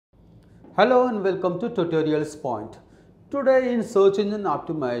Hello and welcome to Tutorials Point. Today in search engine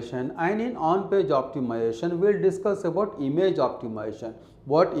optimization and in on-page optimization, we'll discuss about image optimization.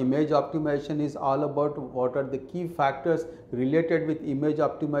 What image optimization is all about, what are the key factors related with image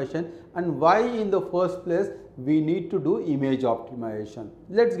optimization, and why in the first place we need to do image optimization.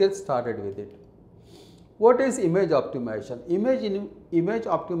 Let's get started with it. What is image optimization? Image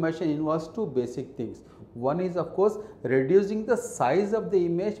optimization involves two basic things. One is of course reducing the size of the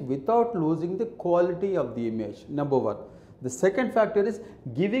image without losing the quality of the image, number one. The second factor is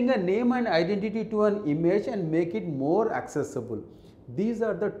giving a name and identity to an image and make it more accessible. These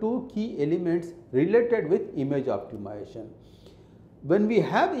are the two key elements related with image optimization. When we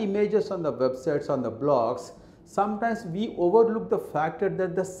have images on the websites, on the blogs, sometimes we overlook the factor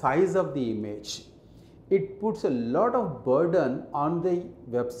that the size of the image. It puts a lot of burden on the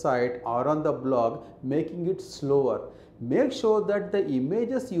website or on the blog, making it slower. Make sure that the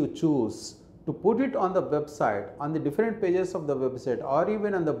images you choose to put it on the website, on the different pages of the website or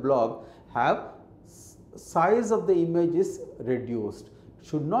even on the blog, have size of the image is reduced.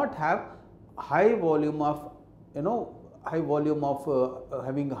 Should not have high volume of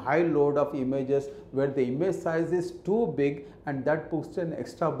having high load of images where the image size is too big, and that puts an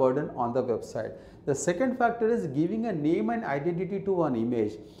extra burden on the website. The second factor is giving a name and identity to an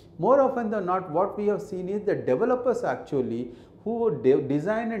image. More often than not, what we have seen is that developers actually who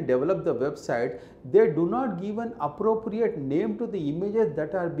design and develop the website, they do not give an appropriate name to the images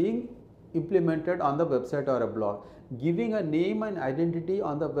that are being implemented on the website or a blog. Giving a name and identity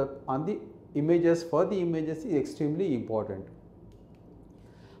on the images for the images is extremely important.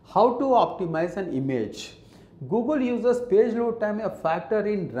 How to optimize an image? Google uses page load time a factor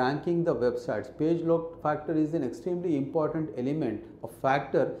in ranking the websites. Page load factor is an extremely important element, a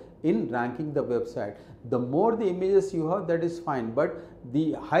factor in ranking the website. The more the images you have, that is fine, but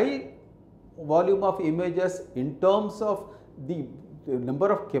the high volume of images in terms of the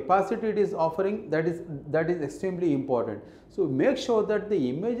number of capacity it is offering, that is extremely important. So make sure that the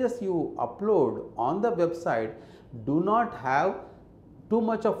images you upload on the website do not have too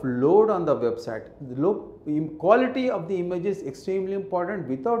much of load on the website. The quality of the image is extremely important.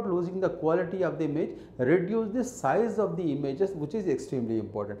 Without losing the quality of the image, reduce the size of the images, which is extremely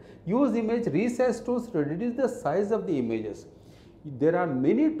important. Use image resize tools to reduce the size of the images. There are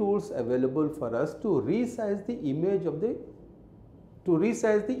many tools available for us to resize the image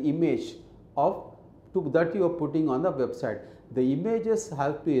that you are putting on the website. The images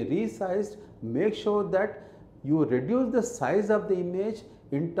have to be resized. Make sure that you reduce the size of the image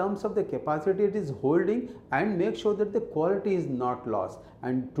in terms of the capacity it is holding, and make sure that the quality is not lost.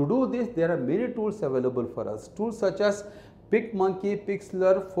 And to do this, there are many tools available for us. Tools such as PicMonkey,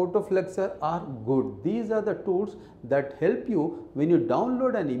 Pixlr, PhotoFlexer are good. These are the tools that help you when you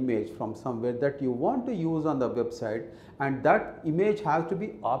download an image from somewhere that you want to use on the website, and that image has to be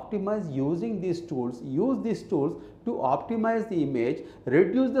optimized using these tools. Use these tools to optimize the image,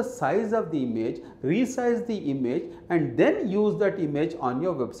 reduce the size of the image, resize the image, and then use that image on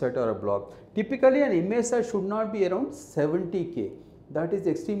your website or a blog. Typically, an image size should not be around 70K. That is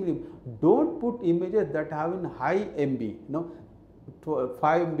extremely. Don't put images that have in high MB, 5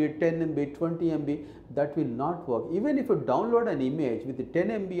 MB, 10 MB, 20 MB, that will not work. Even if you download an image with 10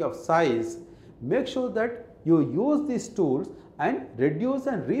 MB of size, make sure that you use these tools and reduce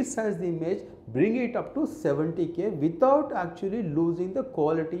and resize the image, bring it up to 70K without actually losing the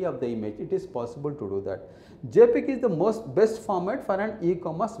quality of the image. It is possible to do that. JPEG is the best format for an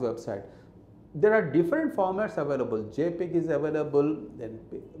e-commerce website. There are different formats available. JPEG is available, then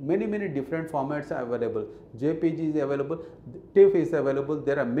many different formats are available. JPG is available, TIFF is available.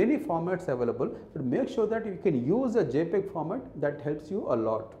 There are many formats available, but make sure that you can use a JPEG format. That helps you a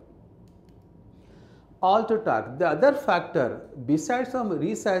lot. Alt tag. The other factor, besides from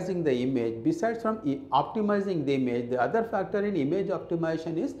resizing the image, besides from optimizing the image, the other factor in image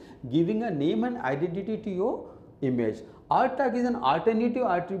optimization is giving a name and identity to your image. Alt tag is an alternative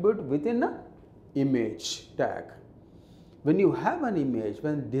attribute within a image tag. When you have an image,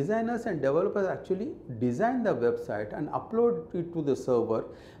 when designers and developers actually design the website and upload it to the server,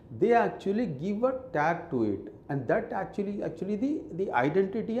 they actually give a tag to it, and that actually the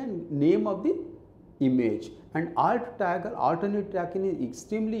identity and name of the image. And alt tag or alternate tagging is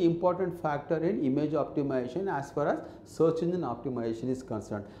extremely important factor in image optimization as far as search engine optimization is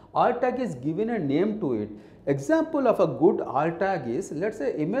concerned. Alt tag is given a name to it. Example of a good alt tag is, let's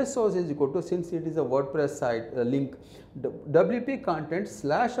say image source is equal to, since it is a WordPress site, link WP content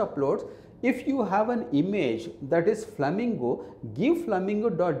 /uploads. If you have an image that is flamingo, give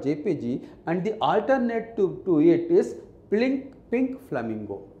flamingo.jpg, and the alternate to it is pink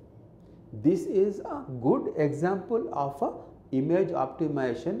flamingo. This is a good example of a image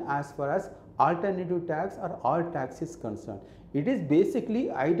optimization as far as alternative tags or alt tags is concerned. It is basically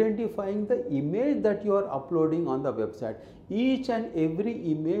identifying the image that you are uploading on the website. Each and every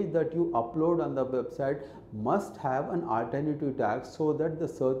image that you upload on the website must have an alternative tag so that the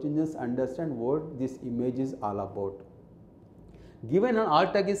search engines understand what this image is all about. Given an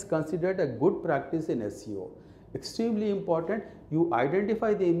alt tag is considered a good practice in SEO. Extremely important, you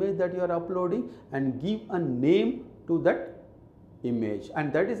identify the image that you are uploading and give a name to that image,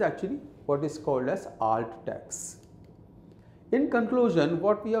 and that is actually what is called as alt tags. In conclusion,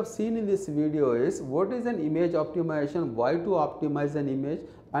 what we have seen in this video is what is an image optimization, why to optimize an image,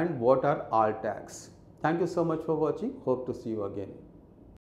 and what are alt tags. Thank you so much for watching. Hope to see you again.